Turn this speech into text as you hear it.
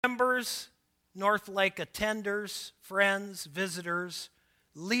Members, North Lake attenders, friends, visitors,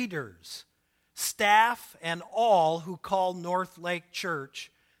 leaders, staff, and all who call North Lake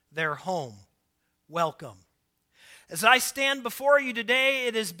Church their home, welcome. As I stand before you today,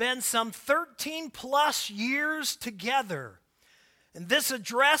 it has been some 13 plus years together. And this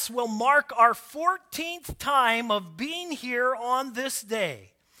address will mark our 14th time of being here on this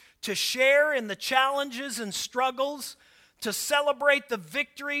day to share in the challenges and struggles, to celebrate the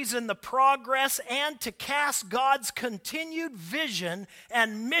victories and the progress, and to cast God's continued vision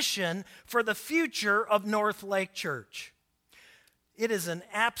and mission for the future of North Lake Church. It is an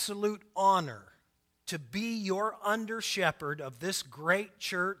absolute honor to be your under-shepherd of this great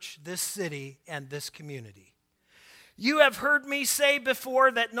church, this city, and this community. You have heard me say before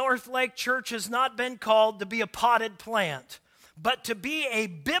that North Lake Church has not been called to be a potted plant, but to be a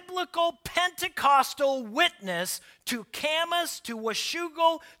biblical Pentecostal witness to Camas, to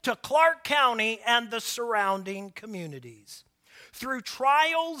Washougal, to Clark County, and the surrounding communities. Through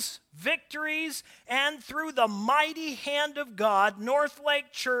trials, victories, and through the mighty hand of God, North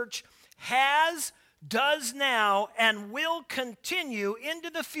Lake Church has, does now, and will continue into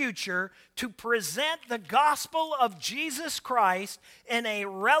the future to present the gospel of Jesus Christ in a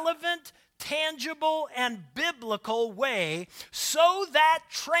relevant, tangible, and biblical way so that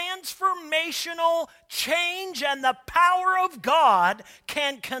transformational change and the power of God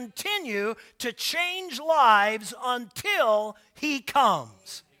can continue to change lives until He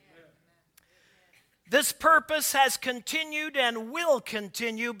comes. This purpose has continued and will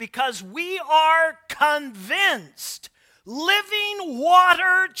continue because we are convinced living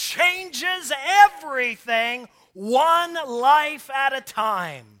water changes everything, one life at a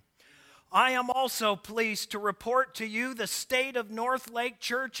time. I am also pleased to report to you the state of North Lake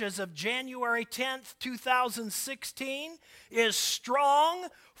Church as of January 10th, 2016 is strong,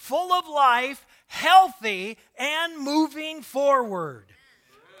 full of life, healthy, and moving forward.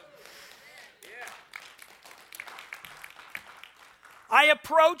 I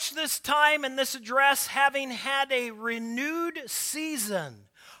approach this time and this address having had a renewed season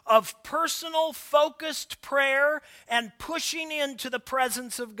of personal focused prayer and pushing into the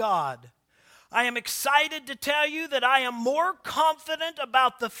presence of God. I am excited to tell you that I am more confident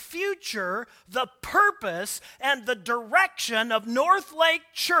about the future, the purpose, and the direction of North Lake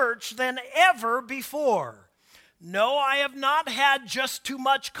Church than ever before. No, I have not had just too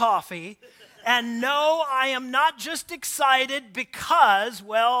much coffee. And no, I am not just excited because,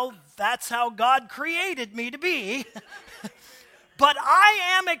 well, that's how God created me to be. But I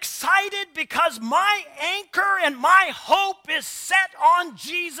am excited because my anchor and my hope is set on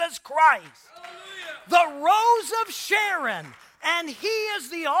Jesus Christ. Hallelujah. The Rose of Sharon. And He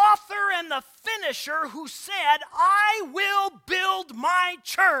is the author and the finisher who said, I will build my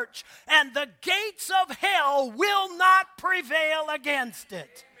church, and the gates of hell will not prevail against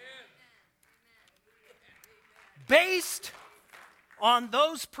it. Based on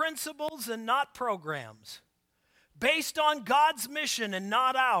those principles and not programs. Based on God's mission and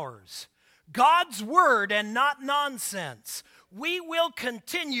not ours. God's word and not nonsense. We will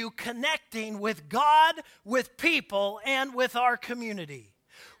continue connecting with God, with people, and with our community.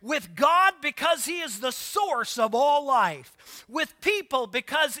 With God because He is the source of all life. With people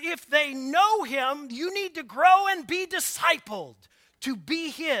because if they know Him, you need to grow and be discipled. To be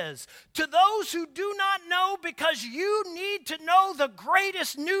His. To those who do not know, because you need to know the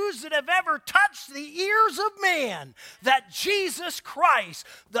greatest news that have ever touched the ears of man, that Jesus Christ,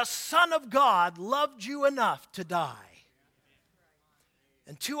 the Son of God, loved you enough to die.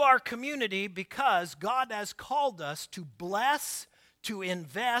 And to our community, because God has called us to bless, to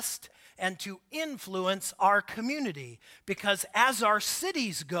invest, and to influence our community. Because as our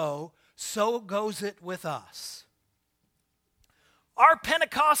cities go, so goes it with us. Our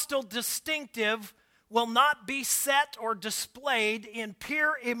Pentecostal distinctive will not be set or displayed in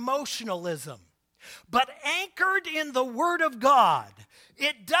pure emotionalism, but anchored in the Word of God.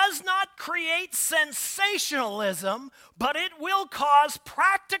 It does not create sensationalism, but it will cause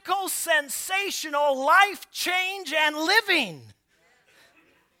practical, sensational life change and living.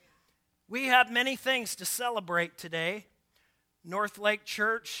 We have many things to celebrate today. North Lake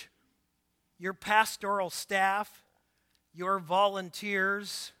Church, your pastoral staff, your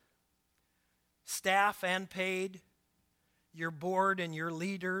volunteers, staff and paid, your board and your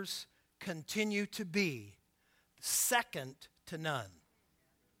leaders continue to be second to none.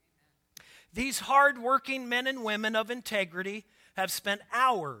 These hard-working men and women of integrity have spent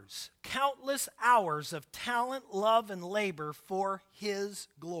hours, countless hours of talent, love, and labor for His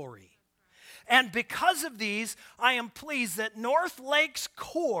glory. And because of these, I am pleased that North Lake's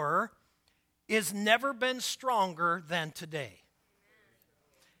core has never been stronger than today.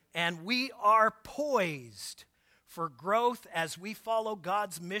 And we are poised for growth as we follow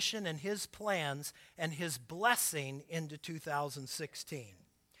God's mission and His plans and His blessing into 2016.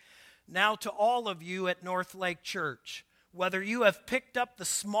 Now to all of you at North Lake Church, whether you have picked up the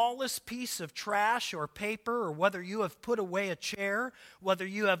smallest piece of trash or paper, or whether you have put away a chair, whether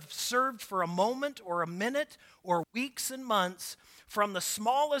you have served for a moment or a minute or weeks and months, from the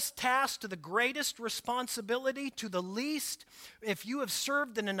smallest task to the greatest responsibility to the least, if you have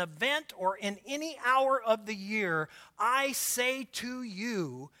served in an event or in any hour of the year, I say to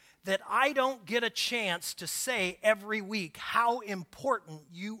you that I don't get a chance to say every week how important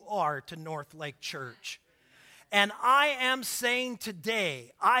you are to North Lake Church. And I am saying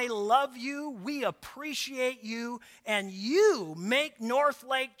today, I love you, we appreciate you, and you make North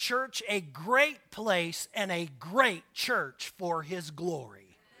Lake Church a great place and a great church for His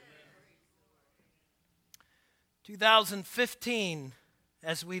glory. 2015,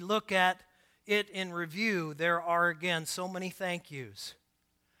 as we look at it in review, there are again so many thank yous.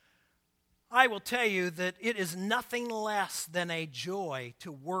 I will tell you that it is nothing less than a joy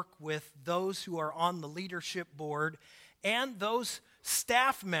to work with those who are on the leadership board and those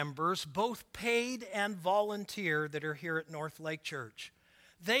staff members, both paid and volunteer, that are here at North Lake Church.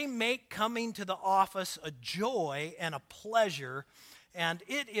 They make coming to the office a joy and a pleasure, and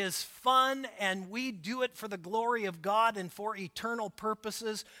it is fun, and we do it for the glory of God and for eternal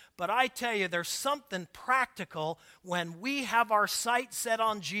purposes. But I tell you, there's something practical when we have our sight set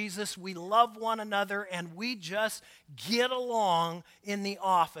on Jesus, we love one another, and we just get along in the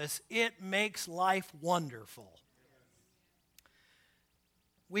office. It makes life wonderful.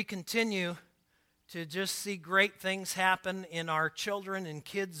 We continue to just see great things happen in our children and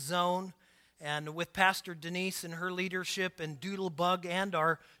kids zone. And with Pastor Denise and her leadership and Doodlebug and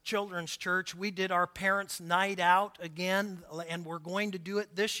our children's church, we did our Parents' Night Out again, and we're going to do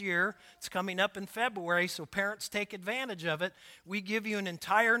it this year. It's coming up in February, so parents take advantage of it. We give you an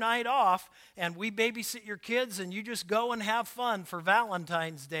entire night off, and we babysit your kids, and you just go and have fun for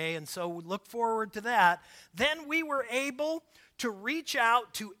Valentine's Day, and so we look forward to that. Then we were able to reach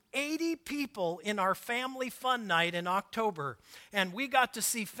out to 80 people in our family fun night in October. And we got to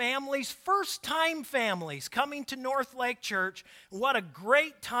see families, first-time families, coming to North Lake Church. What a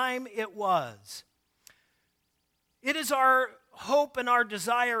great time it was. It is our hope and our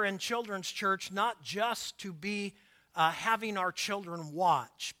desire in Children's Church not just to be having our children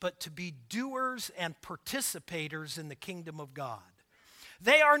watch, but to be doers and participators in the kingdom of God.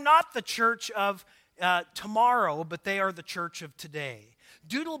 They are not the church of tomorrow, but they are the church of today.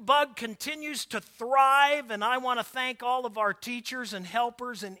 Doodlebug continues to thrive, and I want to thank all of our teachers and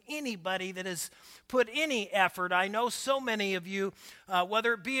helpers and anybody that has put any effort. I know so many of you,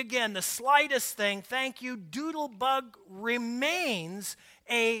 whether it be, again, the slightest thing, thank you. Doodlebug remains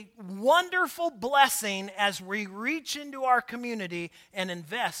a wonderful blessing as we reach into our community and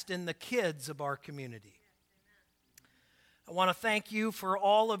invest in the kids of our community. I want to thank you for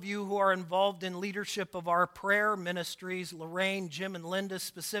all of you who are involved in leadership of our prayer ministries, Lorraine, Jim, and Linda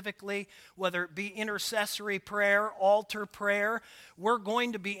specifically, whether it be intercessory prayer, altar prayer. We're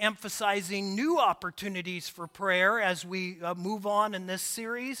going to be emphasizing new opportunities for prayer as we move on in this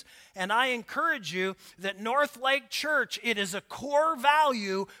series. And I encourage you that North Lake Church, it is a core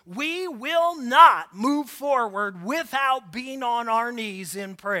value. We will not move forward without being on our knees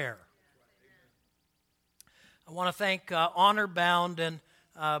in prayer. I want to thank Honor Bound, and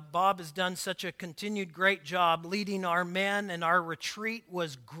Bob has done such a continued great job leading our men, and our retreat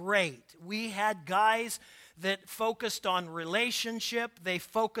was great. We had guys that focused on relationship, they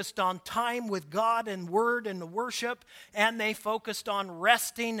focused on time with God and Word and worship, and they focused on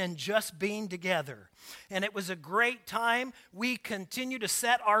resting and just being together. And it was a great time. We continue to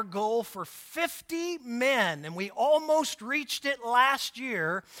set our goal for 50 men, and we almost reached it last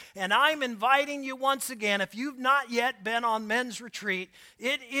year. And I'm inviting you once again, if you've not yet been on men's retreat,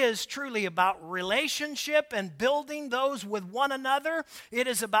 it is truly about relationship and building those with one another. It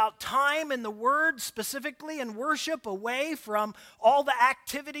is about time in the Word, specifically in worship, away from all the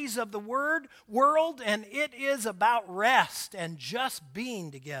activities of the world, and it is about rest and just being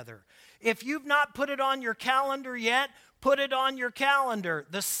together. If you've not put it on your calendar yet, put it on your calendar.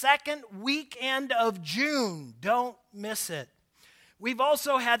 The second weekend of June, don't miss it. We've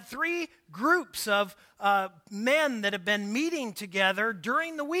also had 3 groups of men that have been meeting together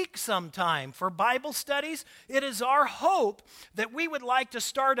during the week sometime for Bible studies. It is our hope that we would like to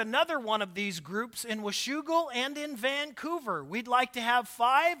start another one of these groups in Washougal and in Vancouver. We'd like to have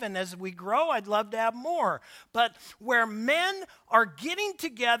 5, and as we grow, I'd love to have more. But where men are getting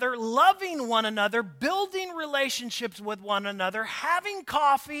together, loving one another, building relationships with one another, having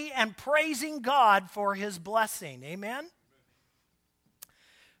coffee, and praising God for His blessing. Amen?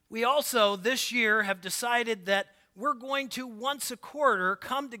 We also, this year, have decided that we're going to, once a quarter,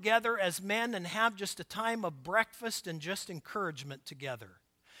 come together as men and have just a time of breakfast and just encouragement together.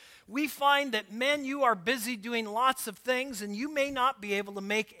 We find that men, you are busy doing lots of things, and you may not be able to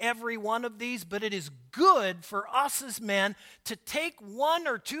make every one of these, but it is good for us as men to take 1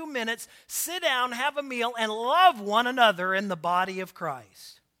 or 2 minutes, sit down, have a meal, and love one another in the body of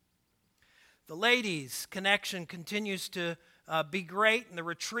Christ. The ladies' connection continues to be great, and the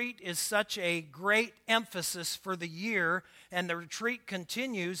retreat is such a great emphasis for the year, and the retreat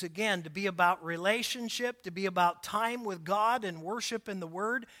continues, again, to be about relationship, to be about time with God and worship in the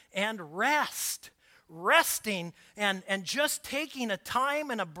Word, and resting and just taking a time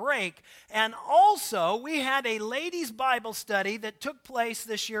and a break. And also, we had a ladies' Bible study that took place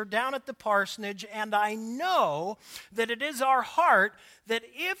this year down at the parsonage, and I know that it is our heart that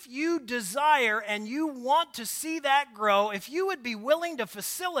if you desire and you want to see that grow, if you would be willing to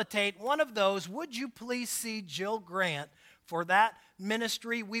facilitate one of those, would you please see Jill Grant for that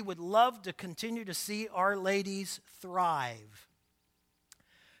ministry? We would love to continue to see our ladies thrive.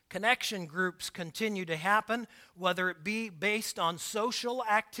 Connection groups continue to happen, whether it be based on social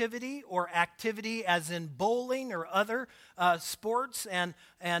activity or activity as in bowling or other sports and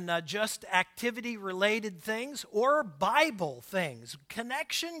just activity-related things, or Bible things.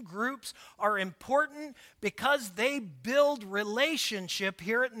 Connection groups are important because they build relationship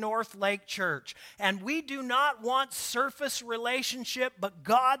here at North Lake Church. And we do not want surface relationship, but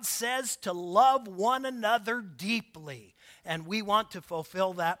God says to love one another deeply. And we want to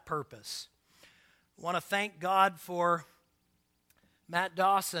fulfill that purpose. I want to thank God for Matt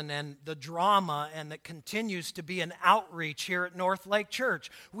Dawson and the drama, and that continues to be an outreach here at North Lake Church.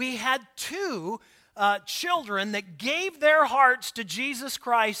 We had 2 children that gave their hearts to Jesus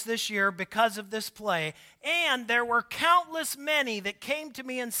Christ this year because of this play, and there were countless many that came to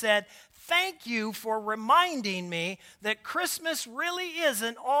me and said, "Thank you for reminding me that Christmas really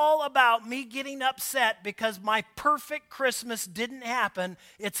isn't all about me getting upset because my perfect Christmas didn't happen.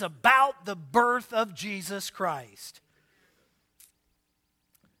 It's about the birth of Jesus Christ."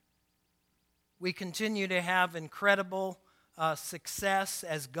 We continue to have incredible success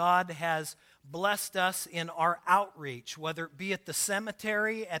as God has blessed us in our outreach, whether it be at the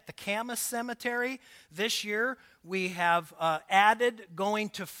cemetery, at the Camas Cemetery. This year, we have added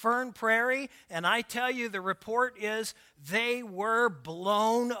going to Fern Prairie, and I tell you, the report is they were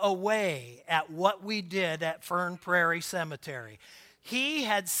blown away at what we did at Fern Prairie Cemetery. He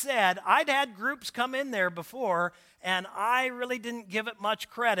had said, I'd had groups come in there before, and I really didn't give it much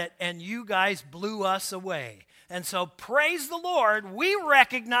credit, and you guys blew us away. And so praise the Lord, we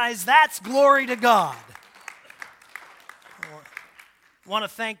recognize that's glory to God. I want to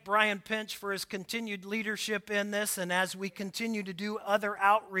thank Brian Pinch for his continued leadership in this, and as we continue to do other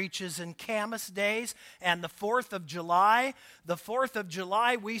outreaches in Camas Days and the 4th of July. The 4th of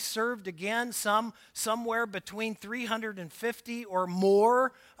July, we served again somewhere between 350 or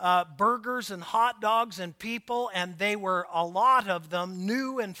more burgers and hot dogs and people, and they were, a lot of them,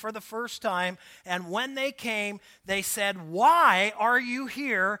 new and for the first time. And when they came, they said, "Why are you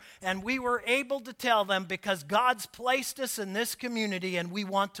here?" And we were able to tell them, because God's placed us in this community and we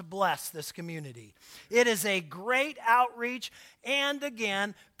want to bless this community. It is a great outreach, and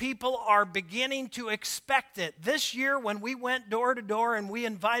again, people are beginning to expect it. This year, when we went door to door and we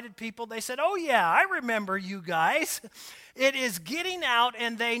invited people, they said, "Oh yeah, I remember you guys." It is getting out,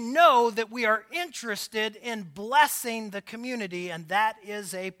 and they know that we are interested in blessing the community, and that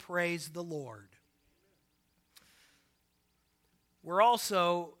is a praise the Lord. We're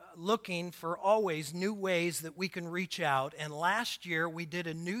also looking for always new ways that we can reach out, and last year we did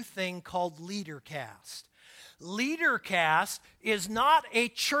a new thing called LeaderCast. LeaderCast is not a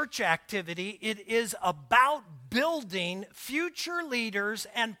church activity. It is about building future leaders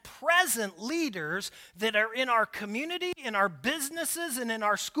and present leaders that are in our community, in our businesses, and in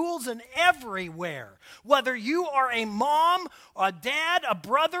our schools and everywhere. Whether you are a mom, a dad, a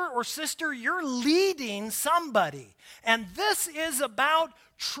brother, or sister, you're leading somebody. And this is about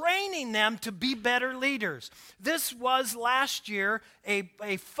training them to be better leaders. This was last year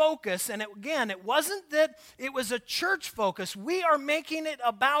a focus, and it wasn't that it was a church focus. We are making it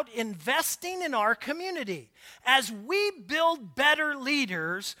about investing in our community. As we build better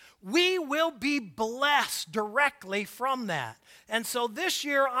leaders, we will be blessed directly from that. And so this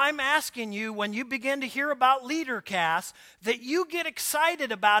year, I'm asking you, when you begin to hear about LeaderCast, that you get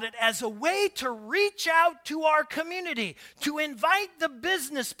excited about it as a way to reach out to our community, to invite the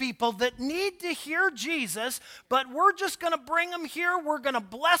business people that need to hear Jesus, but we're just going to bring them here. We're going to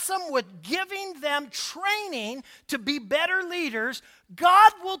bless them with giving them training to be better leaders.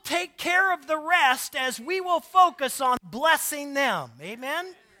 God will take care of the rest as we will focus on blessing them.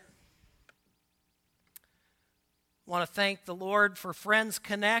 Amen? I want to thank the Lord for Friends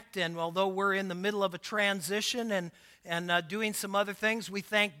Connect, and although we're in the middle of a transition and doing some other things, we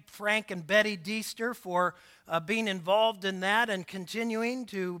thank Frank and Betty Deester for being involved in that and continuing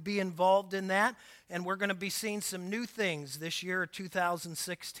to be involved in that, and we're going to be seeing some new things this year,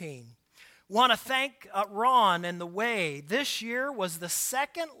 2016. Want to thank Ron and The Way. This year was the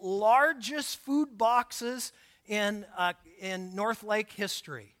second largest food boxes in North Lake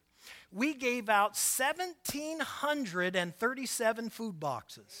history. We gave out 1,737 food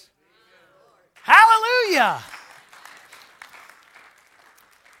boxes. Hallelujah!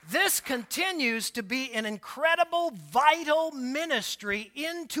 This continues to be an incredible, vital ministry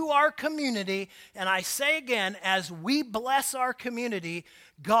into our community. And I say again, as we bless our community,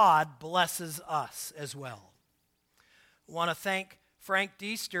 God blesses us as well. I want to thank Frank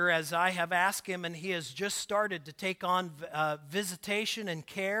Deester, as I have asked him, and he has just started to take on visitation and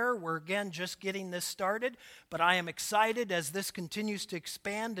care. We're again just getting this started, but I am excited as this continues to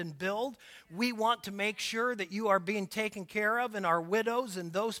expand and build. We want to make sure that you are being taken care of, and our widows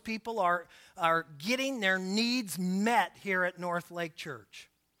and those people are getting their needs met here at North Lake Church.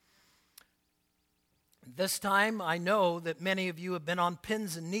 This time, I know that many of you have been on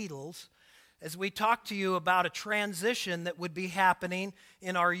pins and needles as we talk to you about a transition that would be happening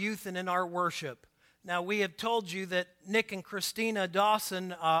in our youth and in our worship. Now, we have told you that Nick and Christina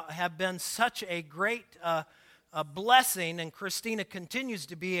Dawson have been such a great blessing, and Christina continues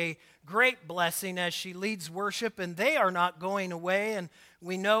to be a great blessing as she leads worship, and they are not going away. And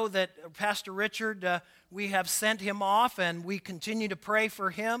we know that Pastor Richard, we have sent him off, and we continue to pray for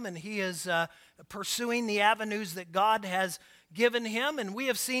him, and he is pursuing the avenues that God has given him, and we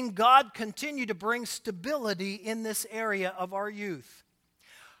have seen God continue to bring stability in this area of our youth.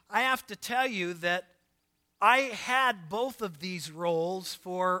 I have to tell you that I had both of these roles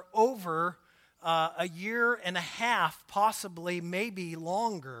for over a year and a half, possibly maybe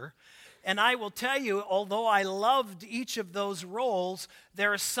longer. And I will tell you, although I loved each of those roles,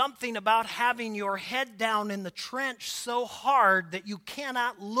 there is something about having your head down in the trench so hard that you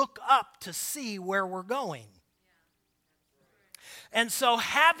cannot look up to see where we're going. And so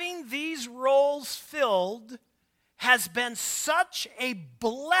having these roles filled has been such a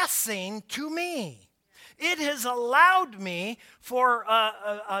blessing to me. It has allowed me for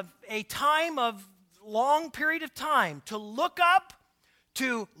a time of long period of time to look up,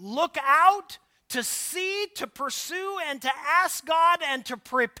 to look out, to see, to pursue, and to ask God and to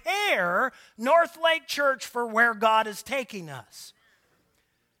prepare North Lake Church for where God is taking us.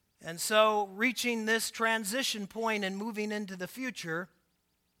 And so, reaching this transition point and moving into the future,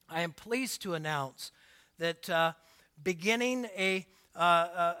 I am pleased to announce that beginning a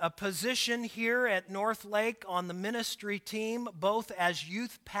position here at North Lake on the ministry team, both as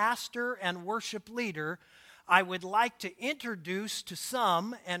youth pastor and worship leader, I would like to introduce to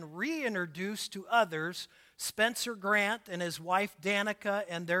some and reintroduce to others Spencer Grant and his wife Danica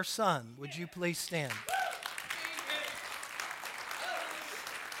and their son. Would you please stand?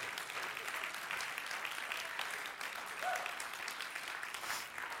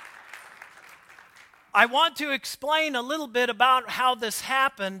 I want to explain a little bit about how this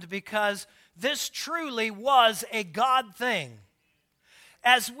happened, because this truly was a God thing.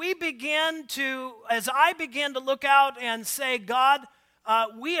 As I began to look out and say, God,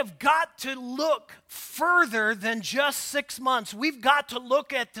 we have got to look further than just 6 months. We've got to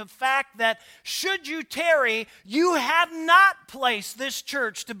look at the fact that should you tarry, you have not placed this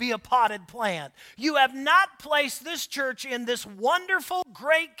church to be a potted plant. You have not placed this church in this wonderful,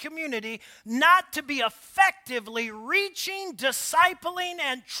 great community not to be effectively reaching, discipling,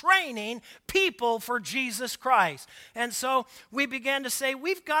 and training people for Jesus Christ. And so we began to say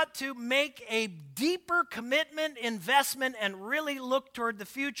we've got to make a deeper commitment, investment, and really look toward the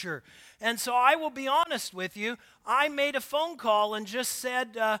future. And so I will be honest with you, I made a phone call and just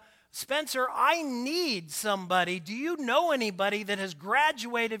said, Spencer, I need somebody. Do you know anybody that has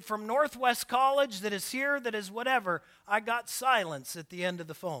graduated from Northwest College, that is here, that is whatever? I got silence at the end of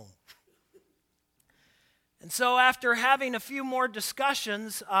the phone. And so after having a few more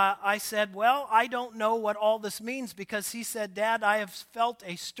discussions, I said, well, I don't know what all this means, because he said, Dad, I have felt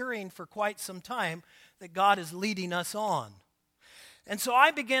a stirring for quite some time that God is leading us on. And so I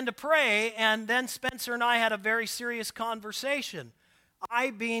began to pray, and then Spencer and I had a very serious conversation.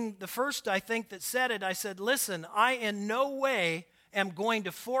 I being the first, I think, that said it, I said, listen, I in no way am going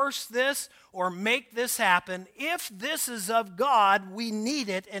to force this or make this happen. If this is of God, we need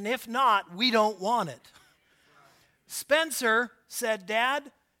it, and if not, we don't want it. Spencer said,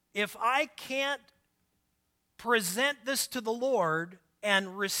 Dad, if I can't present this to the Lord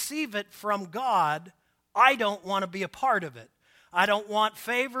and receive it from God, I don't want to be a part of it. I don't want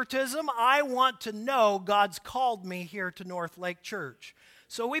favoritism. I want to know God's called me here to North Lake Church.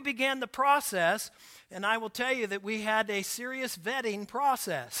 So we began the process, and I will tell you that we had a serious vetting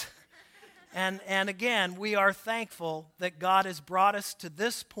process. And again, we are thankful that God has brought us to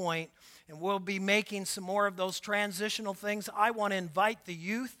this point, and we'll be making some more of those transitional things. I want to invite the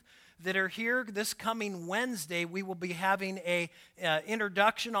youth that are here this coming Wednesday. We will be having a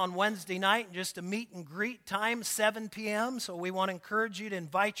introduction on Wednesday night, just a meet and greet time, 7 p.m. So we want to encourage you to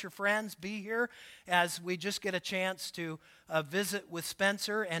invite your friends, be here as we just get a chance to visit with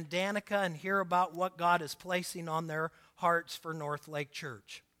Spencer and Danica and hear about what God is placing on their hearts for North Lake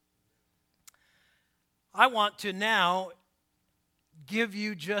Church. I want to now give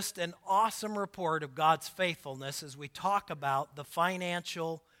you just an awesome report of God's faithfulness as we talk about the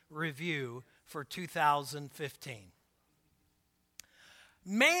financial review for 2015.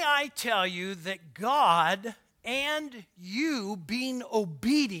 May I tell you that God and you being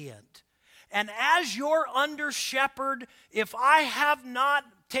obedient, and as your under shepherd, if I have not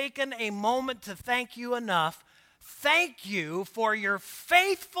taken a moment to thank you enough, thank you for your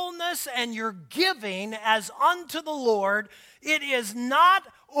faithfulness and your giving as unto the Lord. It is not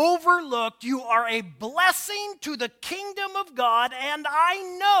overlooked. You are a blessing to the kingdom of God, and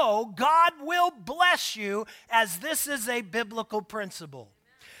I know God will bless you, as this is a biblical principle.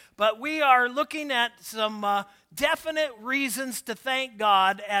 But we are looking at some definite reasons to thank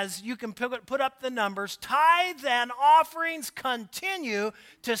God, as you can put up the numbers. Tithe and offerings continue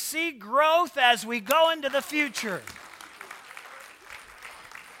to see growth as we go into the future.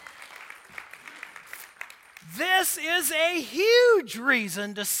 This is a huge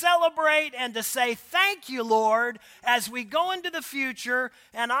reason to celebrate and to say thank you, Lord, as we go into the future.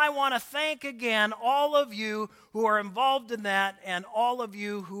 And I want to thank again all of you who are involved in that and all of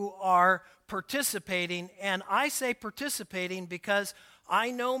you who are participating. And I say participating because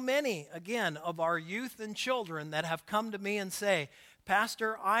I know many, again, of our youth and children that have come to me and say,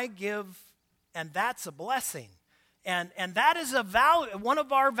 Pastor, I give, and that's a blessing. And that is a value. One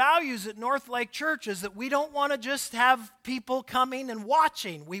of our values at North Lake Church is that we don't want to just have people coming and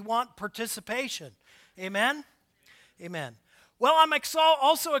watching. We want participation. Amen? Amen. Well, I'm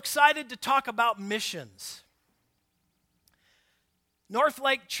also excited to talk about missions. North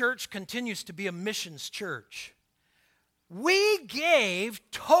Lake Church continues to be a missions church. We gave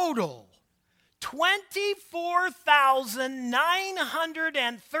total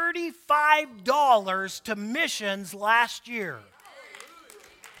 $24,935 to missions last year.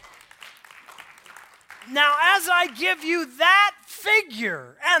 Now, as I give you that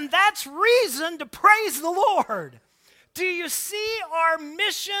figure, and that's reason to praise the Lord, do you see our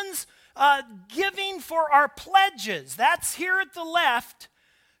missions giving for our pledges? That's here at the left.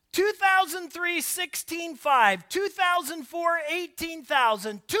 2003, 16,500, 2004,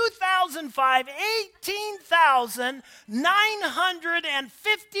 18,000, 2005,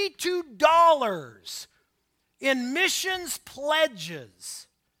 $18,952 in missions pledges.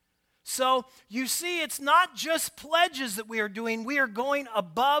 So you see, it's not just pledges that we are doing. We are going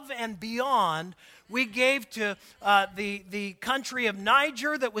above and beyond. We gave to the country of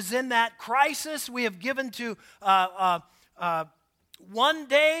Niger that was in that crisis. We have given to one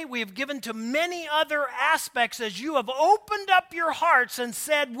day. We have given to many other aspects as you have opened up your hearts and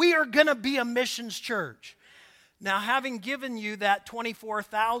said, we are going to be a missions church. Now, having given you that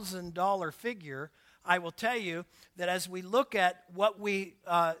 $24,000 figure, I will tell you that as we look at what we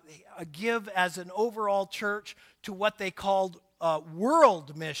give as an overall church to what they called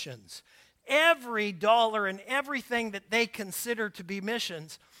world missions, every dollar and everything that they consider to be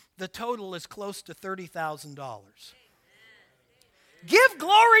missions, the total is close to $30,000. Give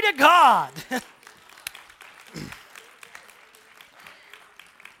glory to God.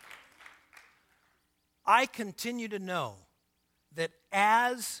 I continue to know that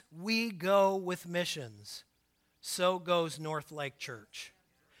as we go with missions, so goes North Lake Church.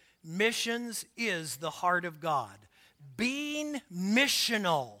 Missions is the heart of God. Being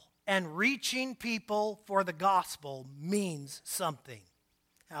missional and reaching people for the gospel means something.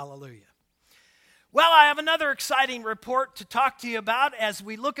 Hallelujah. Well, I have another exciting report to talk to you about as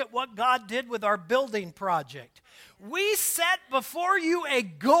we look at what God did with our building project. We set before you a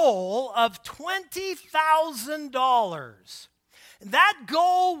goal of $20,000. That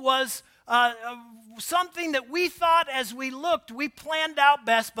goal was something that we thought as we looked, we planned out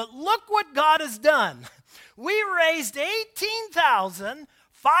best, but look what God has done. We raised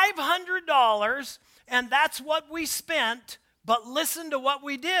 $18,500, and that's what we spent, but listen to what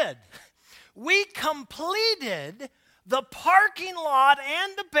we did. We completed the parking lot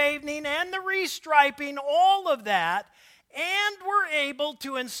and the paving and the restriping, all of that, and were able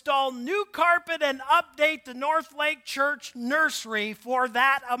to install new carpet and update the North Lake Church nursery for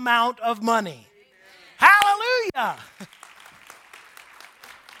that amount of money. Amen. Hallelujah!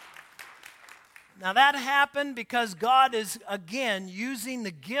 Now that happened because God is, again, using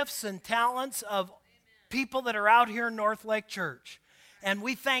the gifts and talents of people that are out here in North Lake Church. And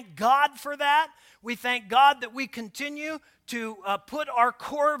we thank God for that. We thank God that we continue to put our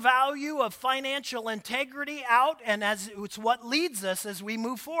core value of financial integrity out, and as it's what leads us as we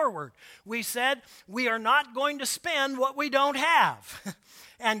move forward. We said we are not going to spend what we don't have.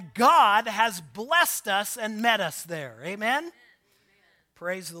 And God has blessed us and met us there. Amen? Amen.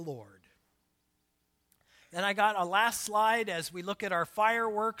 Praise the Lord. Then I got a last slide as we look at our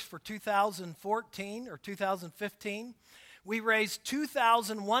fireworks for 2014 or 2015. We raised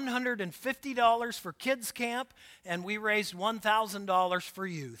 $2,150 for kids camp, and we raised $1,000 for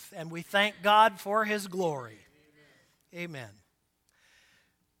youth. And we thank God for His glory. Amen.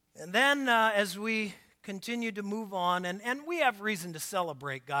 And then as we continue to move on, and we have reason to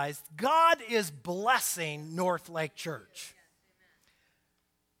celebrate, guys. God is blessing North Lake Church.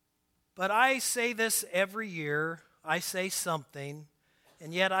 But I say this every year. I say something,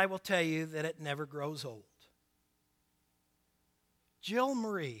 and yet I will tell you that it never grows old. Jill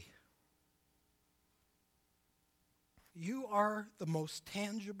Marie, you are the most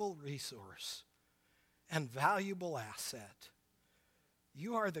tangible resource and valuable asset.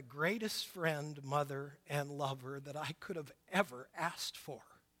 You are the greatest friend, mother, and lover that I could have ever asked for.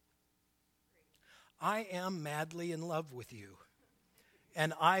 I am madly in love with you,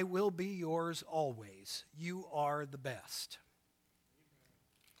 and I will be yours always. You are the best.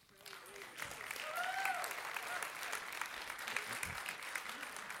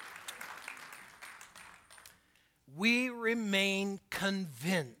 We remain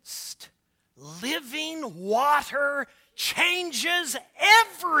convinced living water changes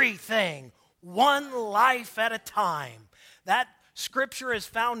everything, one life at a time. That scripture is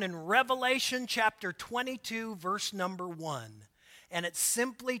found in Revelation chapter 22, verse number 1. And it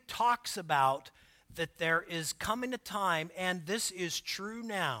simply talks about that there is coming a time, and this is true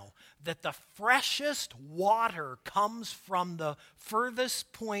now, that the freshest water comes from the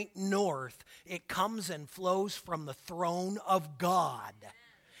furthest point north. It comes and flows from the throne of God.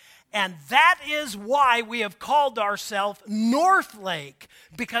 And that is why we have called ourselves North Lake,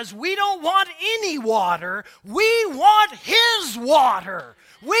 because we don't want any water. We want His water.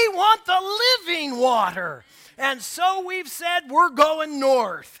 We want the living water. And so we've said we're going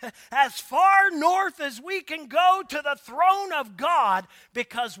north, as far north as we can go to the throne of God,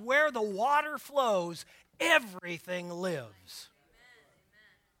 because where the water flows, everything lives.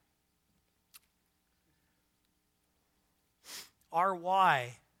 Our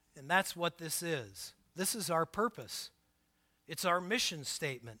why, and that's what this is. This is our purpose. It's our mission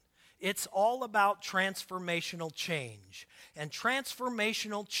statement. It's all about transformational change. And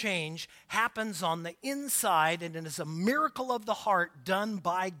transformational change happens on the inside, and it is a miracle of the heart done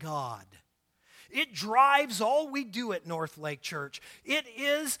by God. It drives all we do at North Lake Church. It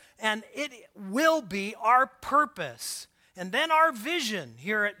is and it will be our purpose. And then our vision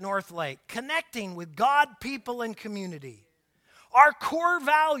here at North Lake, connecting with God, people, and community. Our core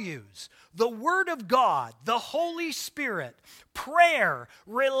values, the Word of God, the Holy Spirit, prayer,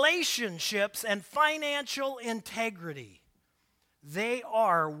 relationships, and financial integrity, they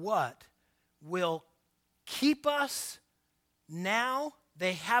are what will keep us now.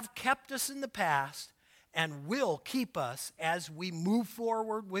 They have kept us in the past and will keep us as we move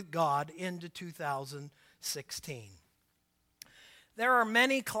forward with God into 2016. There are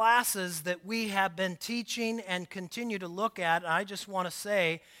many classes that we have been teaching and continue to look at. I just want to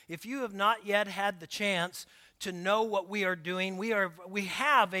say, if you have not yet had the chance to know what we are doing, we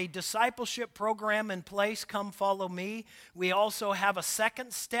have a discipleship program in place, Come Follow Me. We also have a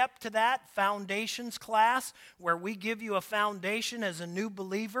second step to that, Foundations class, where we give you a foundation as a new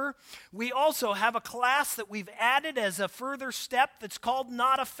believer. We also have a class that we've added as a further step that's called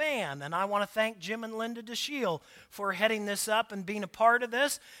Not a Fan, and I want to thank Jim and Linda DeShiel for heading this up and being a part of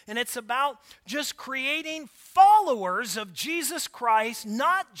this. And it's about just creating followers of Jesus Christ,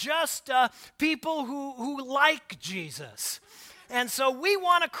 not just people who like Jesus. And so we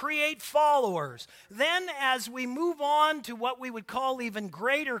want to create followers. Then as we move on to what we would call even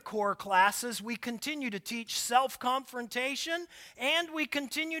greater core classes, we continue to teach self-confrontation, and we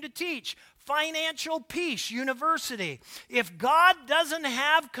continue to teach Financial Peace University. If God doesn't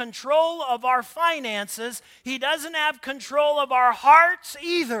have control of our finances, He doesn't have control of our hearts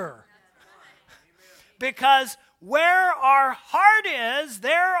either. Because where our heart is,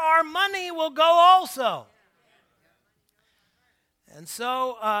 there our money will go also. And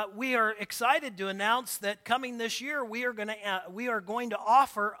so we are excited to announce that coming this year, we are going to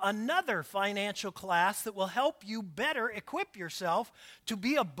offer another financial class that will help you better equip yourself to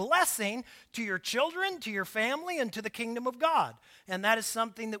be a blessing to your children, to your family, and to the kingdom of God. And that is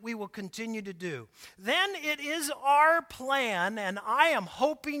something that we will continue to do. Then it is our plan, and I am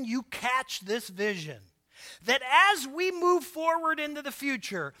hoping you catch this vision, that as we move forward into the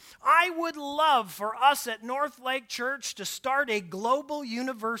future, I would love for us at North Lake Church to start a global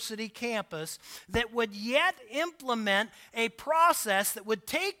university campus that would yet implement a process that would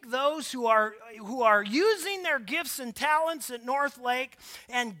take those who are using their gifts and talents at North Lake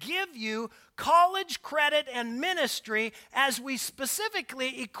and give you college credit and ministry as we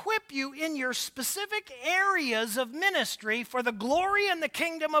specifically equip you in your specific areas of ministry for the glory and the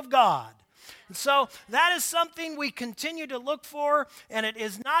kingdom of God. So that is something we continue to look for, and it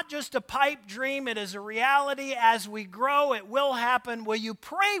is not just a pipe dream, it is a reality. As we grow, it will happen. Will you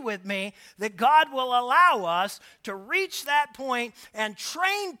pray with me that God will allow us to reach that point and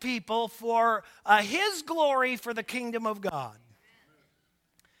train people for His glory for the kingdom of God?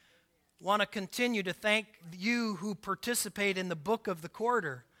 I want to continue to thank you who participate in the Book of the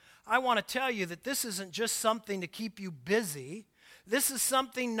Quarter. I want to tell you that this isn't just something to keep you busy. This is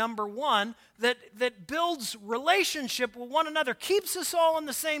something, number one, that builds relationship with one another, keeps us all on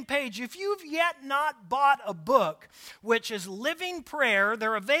the same page. If you've yet not bought a book, which is Living Prayer,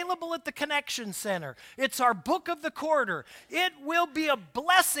 they're available at the Connection Center. It's our Book of the Quarter. It will be a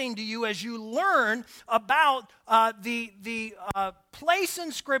blessing to you as you learn about the place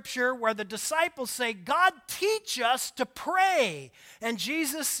in Scripture where the disciples say, God, teach us to pray. And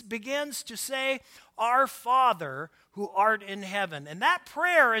Jesus begins to say, Our Father who art in heaven. And that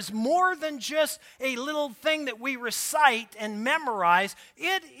prayer is more than just a little thing that we recite and memorize.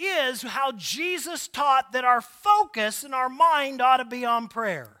 It is how Jesus taught that our focus and our mind ought to be on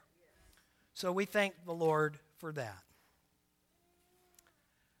prayer. So we thank the Lord for that.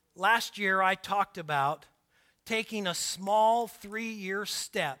 Last year I talked about taking a small 3-year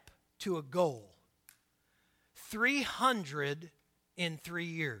step to a goal. 300 in 3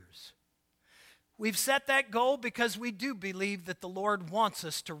 years. We've set that goal because we do believe that the Lord wants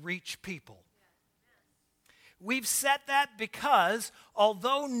us to reach people. We've set that because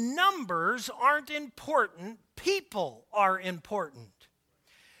although numbers aren't important, people are important.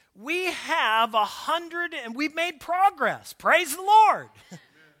 We have 100, and we've made progress. Praise the Lord.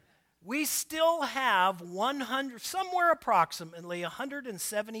 We still have 100, somewhere approximately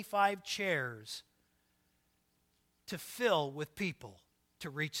 175 chairs to fill with people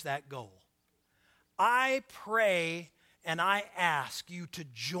to reach that goal. I pray and I ask you to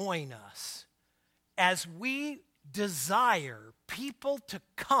join us as we desire people to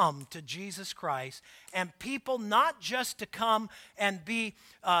come to Jesus Christ, and people not just to come and be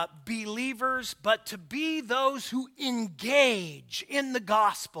believers, but to be those who engage in the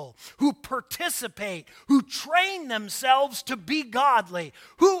gospel, who participate, who train themselves to be godly,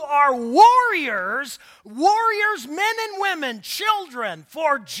 who are warriors, men and women, children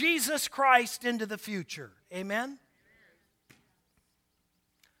for Jesus Christ into the future. Amen?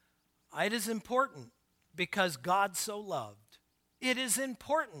 It is important because God so loved It is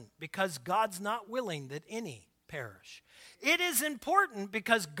important because God's not willing that any perish. It is important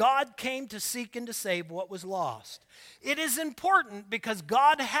because God came to seek and to save what was lost. It is important because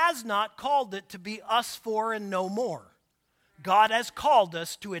God has not called it to be us four and no more. God has called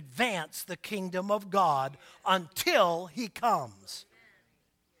us to advance the kingdom of God until He comes.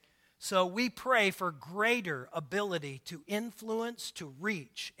 So we pray for greater ability to influence, to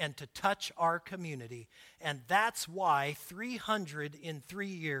reach, and to touch our community. And that's why 300 in 3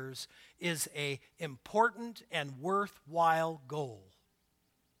 years is an important and worthwhile goal.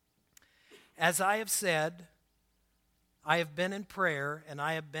 As I have said, I have been in prayer and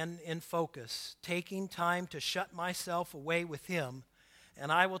I have been in focus, taking time to shut myself away with Him.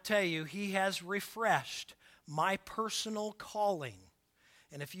 And I will tell you, He has refreshed my personal calling.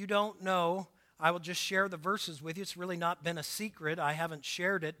 And if you don't know, I will just share the verses with you. It's really not been a secret. I haven't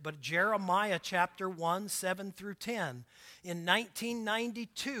shared it. But Jeremiah chapter 1, 7 through 10. In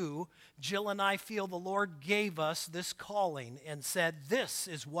 1992, Jill and I feel the Lord gave us this calling and said, this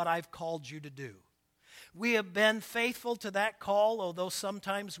is what I've called you to do. We have been faithful to that call, although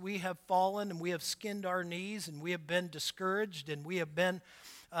sometimes we have fallen and we have skinned our knees and we have been discouraged and we have been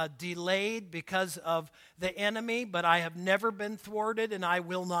delayed because of the enemy, but I have never been thwarted and I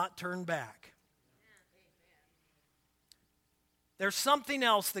will not turn back. There's something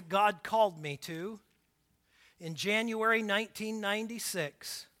else that God called me to. In January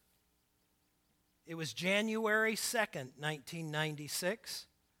 1996, it was January 2nd, 1996.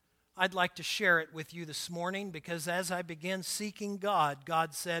 I'd like to share it with you this morning because as I began seeking God,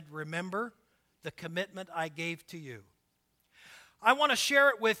 God said, remember the commitment I gave to you. I want to share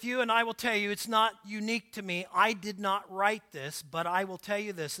it with you, and I will tell you it's not unique to me. I did not write this, but I will tell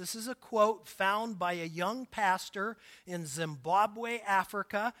you this. This is a quote found by a young pastor in Zimbabwe,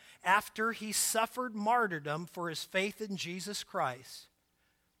 Africa, after he suffered martyrdom for his faith in Jesus Christ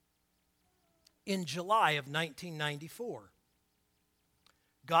in July of 1994.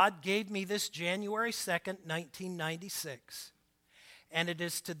 God gave me this January 2nd, 1996, and it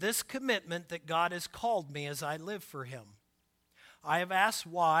is to this commitment that God has called me as I live for Him. I have asked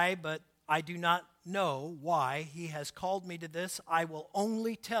why, but I do not know why He has called me to this. I will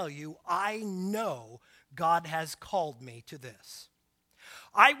only tell you, I know God has called me to this.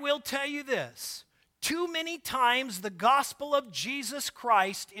 I will tell you this. Too many times the gospel of Jesus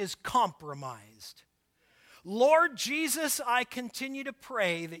Christ is compromised. Lord Jesus, I continue to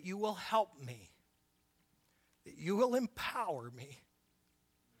pray that you will help me, that you will empower me,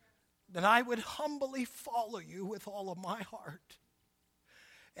 that I would humbly follow you with all of my heart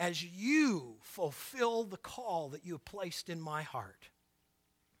as you fulfill the call that you have placed in my heart.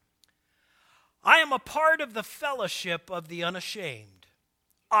 I am a part of the fellowship of the unashamed.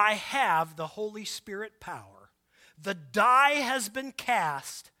 I have the Holy Spirit power. The die has been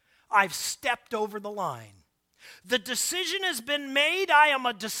cast. I've stepped over the line. The decision has been made. I am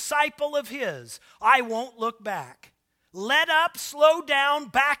a disciple of His. I won't look back. Let up, slow down,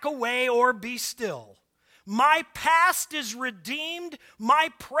 back away, or be still. My past is redeemed. My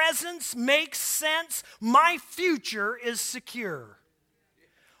presence makes sense. My future is secure.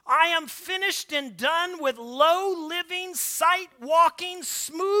 I am finished and done with low living, sight walking,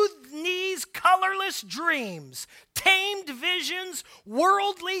 smooth knees, colorless dreams, tamed visions,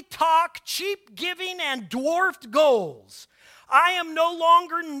 worldly talk, cheap giving, and dwarfed goals. I am no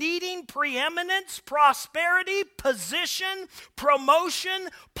longer needing preeminence, prosperity, position, promotion,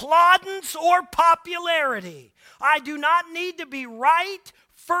 plaudits, or popularity. I do not need to be right,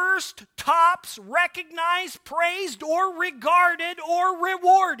 first, tops, recognized, praised, or regarded, or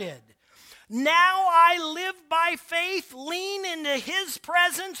rewarded. Now I live by faith, lean into His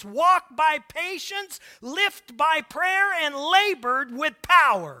presence, walk by patience, lift by prayer, and labored with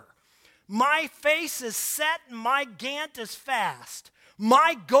power. My face is set and my gant is fast.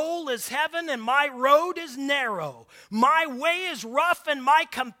 My goal is heaven and my road is narrow. My way is rough and my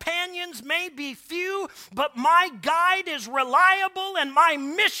companions may be few, but my guide is reliable and my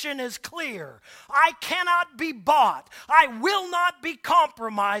mission is clear. I cannot be bought. I will not be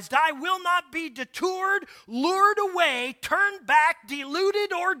compromised. I will not be detoured, lured away, turned back,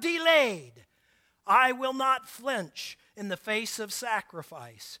 deluded, or delayed. I will not flinch in the face of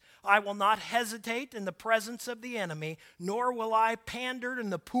sacrifice. I will not hesitate in the presence of the enemy, nor will I pander in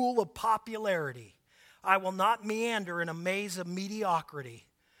the pool of popularity. I will not meander in a maze of mediocrity.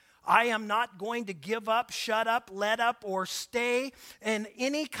 I am not going to give up, shut up, let up, or stay in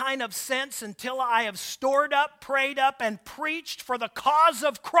any kind of sense until I have stored up, prayed up, and preached for the cause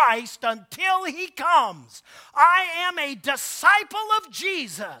of Christ until he comes. I am a disciple of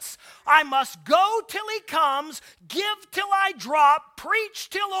Jesus. I must go till he comes, give till I drop,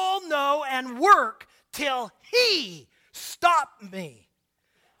 preach till all know, and work till he stop me.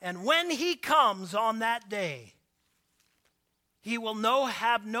 And when he comes on that day, he will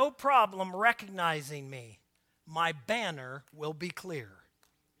have no problem recognizing me. My banner will be clear.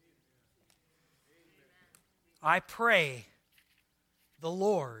 I pray the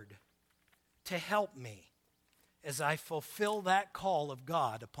Lord to help me as I fulfill that call of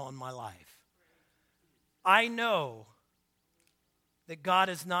God upon my life. I know that God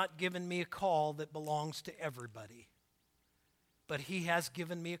has not given me a call that belongs to everybody, but he has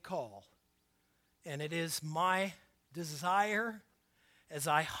given me a call, and it is my desire, as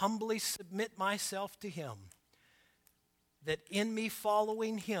I humbly submit myself to him, that in me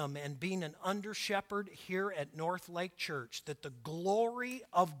following him and being an under-shepherd here at North Lake Church, that the glory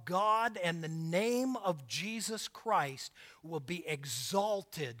of God and the name of Jesus Christ will be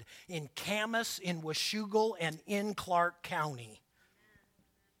exalted in Camas, in Washougal, and in Clark County.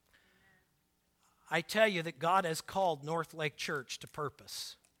 I tell you that God has called North Lake Church to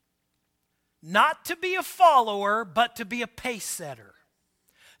purpose. Not to be a follower, but to be a pace setter.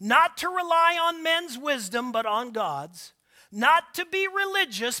 Not to rely on men's wisdom, but on God's. Not to be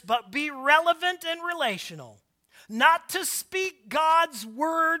religious, but be relevant and relational. Not to speak God's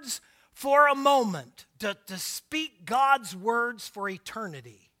words for a moment, to speak God's words for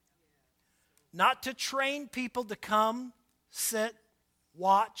eternity. Not to train people to come, sit,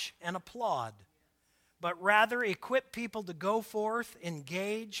 watch, and applaud, but rather equip people to go forth,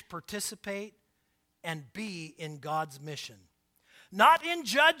 engage, participate, and be in God's mission. Not in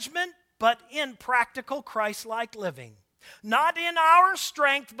judgment, but in practical Christ-like living. Not in our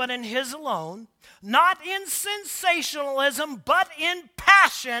strength, but in his alone. Not in sensationalism, but in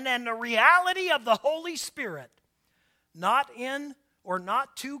passion and the reality of the Holy Spirit. Not in or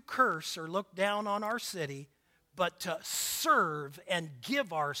not to curse or look down on our city, but to serve and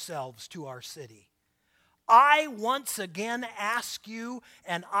give ourselves to our city. I once again ask you,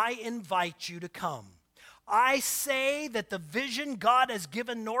 and I invite you to come. I say that the vision God has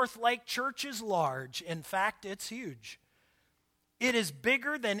given North Lake Church is large. In fact, it's huge. It is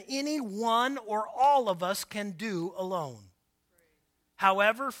bigger than any one or all of us can do alone.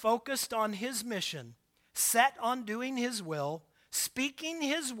 However, focused on his mission, set on doing his will, speaking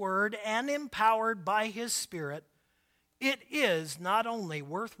his word, and empowered by his Spirit, it is not only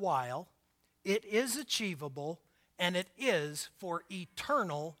worthwhile, it is achievable, and it is for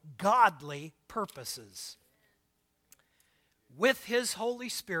eternal, godly purposes. With his Holy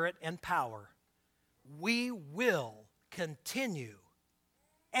Spirit and power, we will continue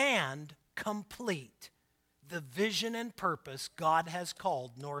and complete the vision and purpose God has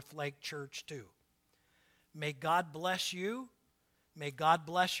called North Lake Church to. May God bless you, may God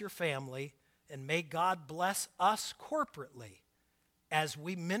bless your family, and may God bless us corporately as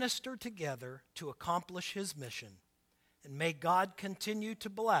we minister together to accomplish his mission. And may God continue to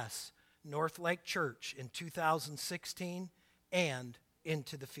bless North Lake Church in 2016 and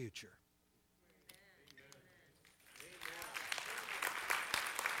into the future.